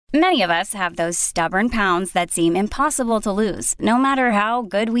Many of us have those stubborn pounds that seem impossible to lose, no matter how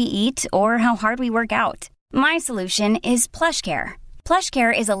good we eat or how hard we work out. My solution is PlushCare.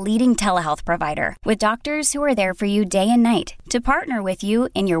 PlushCare is a leading telehealth provider with doctors who are there for you day and night to partner with you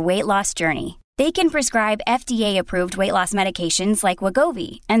in your weight loss journey. They can prescribe FDA-approved weight loss medications like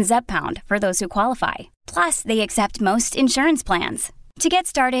Wegovy and Zepbound for those who qualify. Plus, they accept most insurance plans. To get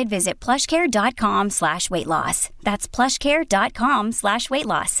started, visit plushcare.com/weightloss. That's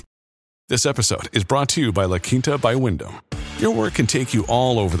plushcare.com/weightloss. This episode is brought to you by La Quinta by Wyndham. Your work can take you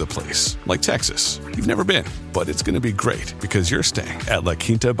all over the place, like Texas. You've never been, but it's going to be great because you're staying at La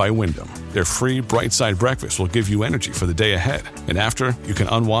Quinta by Wyndham. Their free Bright Side breakfast will give you energy for the day ahead. And after, you can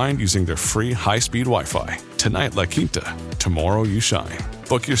unwind using their free high-speed Wi-Fi. Tonight, La Quinta. Tomorrow, you shine.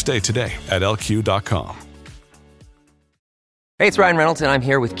 Book your stay today at LQ.com. Hey, it's Ryan Reynolds, and I'm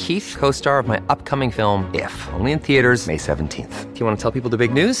here with Keith, co-star of my upcoming film, If, only in theaters May 17th. Do you want to tell people the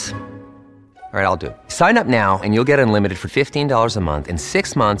big news? All right, I'll do it. Sign up now and you'll get unlimited for $15 a month and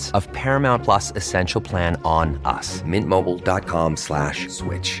 6 months of Paramount Plus Essential Plan on us.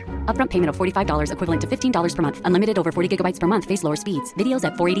 MintMobile.com/switch. Upfront payment of $45 equivalent to $15 per month. Unlimited over 40 gigabytes per month. Face lower speeds. Videos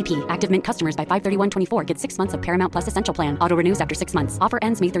at 480p. Active Mint customers by 531.24 get 6 months of Paramount Plus Essential Plan. Auto renews after 6 months. Offer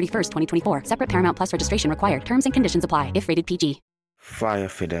ends May 31st, 2024. Separate Paramount Plus registration required. Terms and conditions apply if rated PG. Fire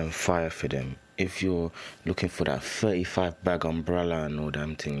for them, fire for them. If you're looking for that 35 bag umbrella and all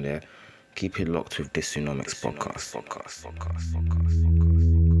damn thing there, keep it locked with this Tsunomics podcast.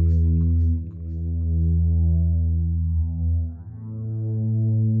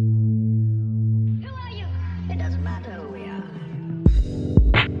 Who are you? It doesn't matter who we are.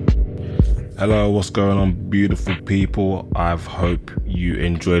 Hello, what's going on, beautiful people? I hope you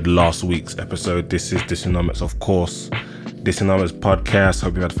enjoyed last week's episode. This is Tsunomics, of course. Tsunomics podcast.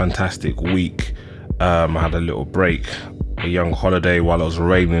 Hope you had a fantastic week. I had a little break, a young holiday while it was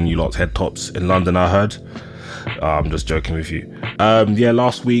raining. You lot's head tops in London, I heard. I'm just joking with you.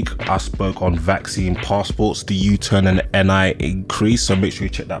 Last week I spoke on vaccine passports, the U-turn and the NI increase. So make sure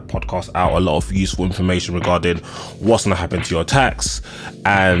you check that podcast out. A lot of useful information regarding what's going to happen to your tax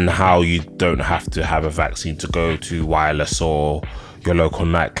and how you don't have to have a vaccine to go to Wireless or your local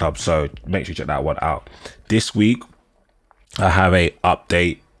nightclub. So make sure you check that one out. This week I have a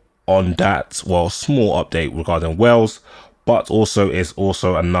update on that. Well, small update regarding Wales, but it's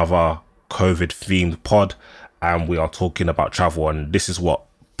also another COVID themed pod, and we are talking about travel, and this is what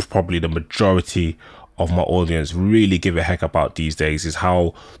probably the majority of my audience really give a heck about these days, is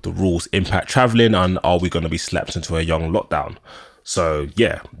how the rules impact traveling, and are we going to be slapped into a young lockdown? So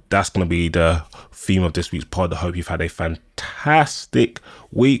yeah, that's going to be the theme of this week's pod. I hope you've had a fantastic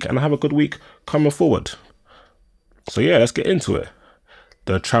week and have a good week coming forward. So yeah, let's get into it.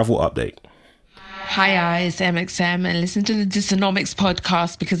 The travel update. Hi guys, MXM, and listen to the Tsunomics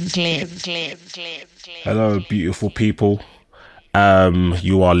podcast because it's lit. Hello, beautiful people.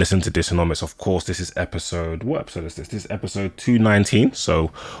 You are listening to Tsunomics. Of course, this is episode. What episode is this? This is episode 219.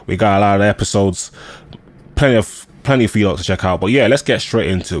 So we got a lot of episodes, plenty for you lot to check out. But yeah, let's get straight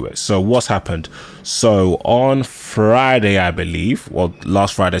into it. So what's happened? So on Friday, I believe, well,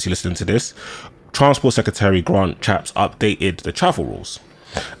 last Friday, as you listening to this, Transport Secretary Grant Shapps updated the travel rules.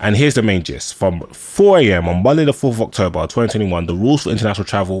 And here's the main gist. From 4 a.m. on Monday the 4th of October 2021, the rules for international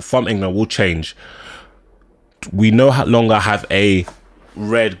travel from England will change. We no longer have a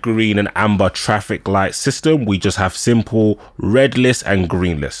red, green and amber traffic light system. We just have simple red list and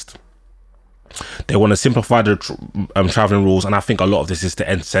green list. They want to simplify the traveling rules, and I think a lot of this is to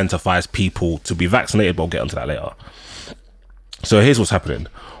incentivize people to be vaccinated, but we'll get onto that later. So here's what's happening.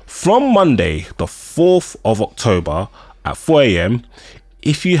 From Monday, the 4th of October at 4 a.m.,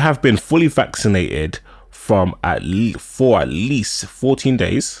 if you have been fully vaccinated for at least 14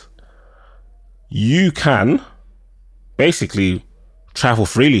 days, you can basically travel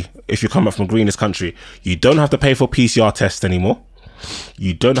freely if you come up from the greenest country. You don't have to pay for PCR tests anymore.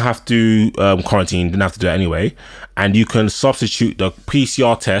 You don't have to quarantine, didn't have to do it anyway. And you can substitute the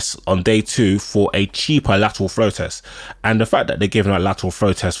PCR tests on day 2 for a cheaper lateral flow test. And the fact that they're giving out lateral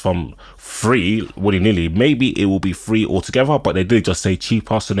flow tests from free, willy-nilly, maybe it will be free altogether, but they did just say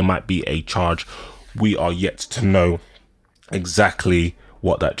cheaper, so there might be a charge. We are yet to know exactly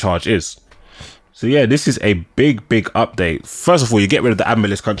what that charge is. So yeah, this is a big update. First of all, you get rid of the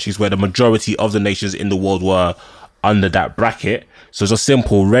admin countries where the majority of the nations in the world were under that bracket. So it's a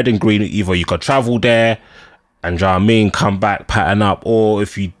simple red and green. Either you could travel there and, you know what I mean, come back, pattern up, or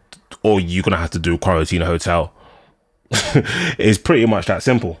you're gonna have to do quarantine in a hotel. It's pretty much that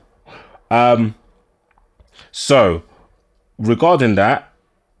simple. So regarding that,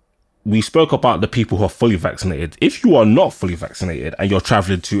 we spoke about the people who are fully vaccinated. If you are not fully vaccinated and you're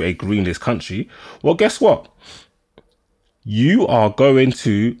traveling to a green list country, well, guess what? You are going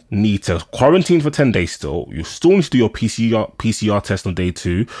to need to quarantine for 10 days still. You still need to do your PCR test on day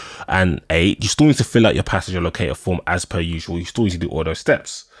 2 and 8. You still need to fill out your passenger locator form as per usual. You still need to do all those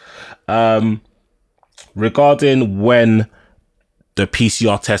steps. Regarding when the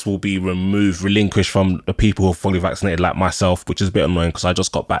PCR test will be relinquished from the people who are fully vaccinated like myself, which is a bit annoying because I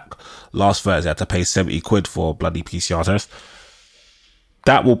just got back last Thursday. I had to pay 70 quid for a bloody PCR test.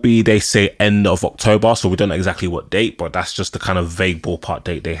 That will be, they say, end of October, so we don't know exactly what date, but that's just the kind of vague ballpark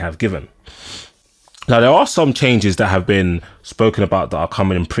date they have given. Now, there are some changes that have been spoken about that are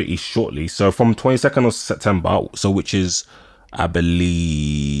coming in pretty shortly. So from 22nd of September, so which is, I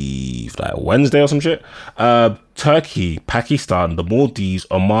believe, like Wednesday or some shit, Turkey, Pakistan, the Maldives,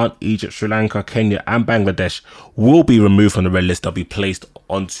 Oman, Egypt, Sri Lanka, Kenya, and Bangladesh will be removed from the red list. They'll be placed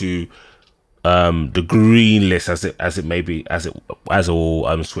onto the green list as it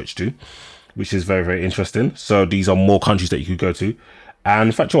will switch to, which is very, very interesting. So these are more countries that you could go to. And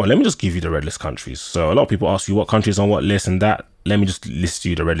in fact, let me just give you the red list countries. So a lot of people ask you what countries on what list and that. Let me just list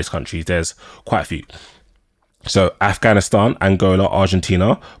you the red list countries. There's quite a few. So Afghanistan, Angola,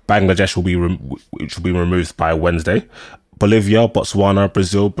 Argentina, Bangladesh which will be removed by Wednesday. Bolivia, Botswana,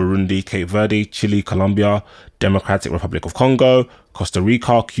 Brazil, Burundi, Cape Verde, Chile, Colombia, Democratic Republic of Congo, Costa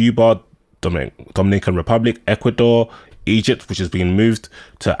Rica, Cuba, Dominican Republic, Ecuador, Egypt, which has been moved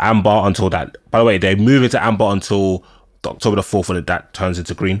to amber until that. By the way, they move into amber until October the 4th when that turns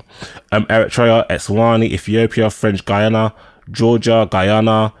into green. Eritrea, Eswatini, Ethiopia, French Guiana, Georgia,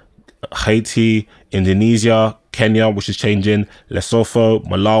 Guyana, Haiti, Indonesia, Kenya, which is changing, Lesotho,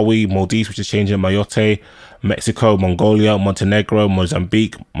 Malawi, Maldives, which is changing, Mayotte, Mexico, Mongolia, Montenegro,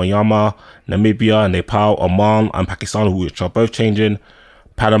 Mozambique, Myanmar, Namibia, Nepal, Oman, and Pakistan, which are both changing.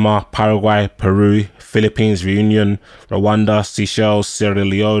 Panama, Paraguay, Peru, Philippines, Reunion, Rwanda, Seychelles, Sierra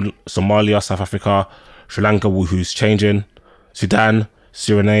Leone, Somalia, South Africa, Sri Lanka, who's changing, Sudan,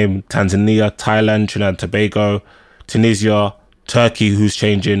 Suriname, Tanzania, Thailand, Trinidad and Tobago, Tunisia, Turkey, who's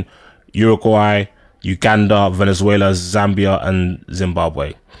changing, Uruguay, Uganda, Venezuela, Zambia, and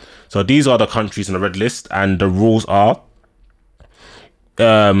Zimbabwe. So these are the countries on the red list, and the rules are,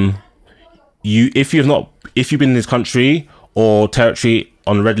 if you've been in this country or territory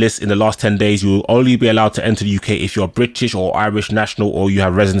on the red list in the last 10 days, you will only be allowed to enter the UK if you're British or Irish national or you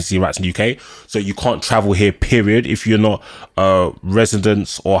have residency rights in the UK. So you can't travel here, period. If you're not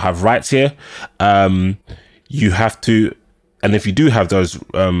residents or have rights here, you have to, and if you do have those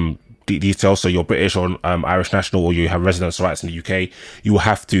details, so you're British or Irish national or you have residence rights in the UK, you will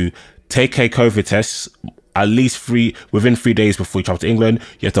have to take a COVID test at least within 3 days before you travel to England.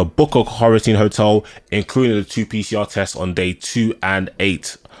 You have to book a quarantine hotel, including the 2 PCR tests on day 2 and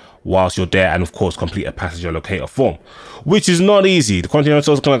 8 whilst you're there, and of course complete a passenger locator form, which is not easy. The quarantine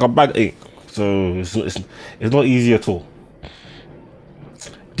hotel is kind of like a bag ache, so it's not easy at all.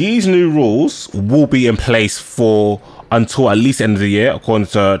 These new rules will be in place until at least the end of the year, according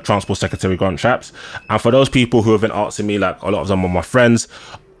to Transport Secretary Grant Shapps. And for those people who have been asking me, like a lot of them are my friends,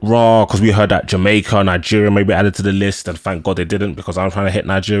 because we heard that Jamaica, Nigeria may be added to the list, and thank God they didn't, because I'm trying to hit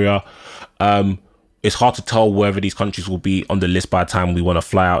Nigeria. It's hard to tell whether these countries will be on the list by the time we want to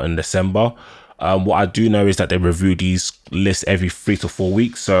fly out in December. What I do know is that they review these lists every 3 to 4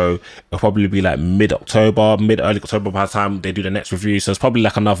 weeks, so it'll probably be like early October by the time they do the next review. So it's probably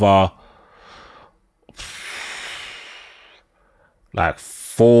like another like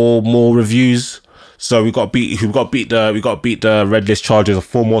 4 more reviews. So we got to beat the red list charges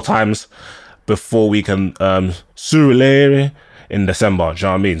 4 more times before we can Surulere in December. Do you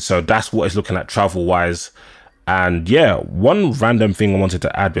know what I mean? So that's what it's looking at travel wise. And yeah, one random thing I wanted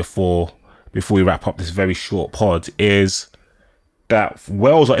to add before we wrap up this very short pod is that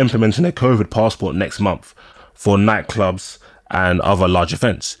Wales are implementing a COVID passport next month for nightclubs and other large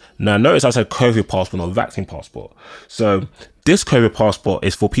events. Now, notice I said COVID passport, not vaccine passport. So this COVID passport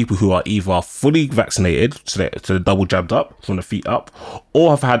is for people who are either fully vaccinated, so they're double jabbed up from the feet up,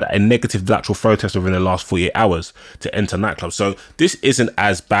 or have had a negative lateral flow test within the last 48 hours to enter nightclubs. So this isn't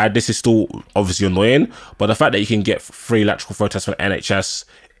as bad. This is still obviously annoying, but the fact that you can get free lateral flow tests from NHS,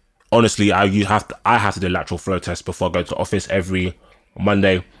 honestly, I have to do a lateral flow test before I go to the office every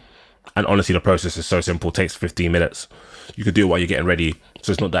Monday. And honestly, the process is so simple. It takes 15 minutes. You could do it while you're getting ready,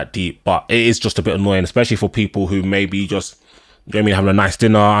 so it's not that deep. But it is just a bit annoying, especially for people who maybe just, you know what I mean, having a nice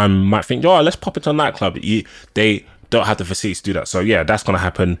dinner and might think, oh, let's pop into a nightclub. They don't have the facilities to do that. So yeah, that's going to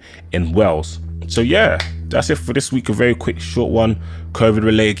happen in Wales. So yeah, that's it for this week. A very quick, short one, COVID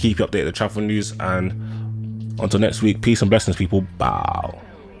related. Keep you updated with the travel news. And until next week, peace and blessings, people. Bow.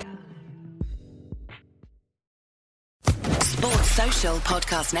 Social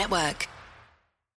Podcast Network.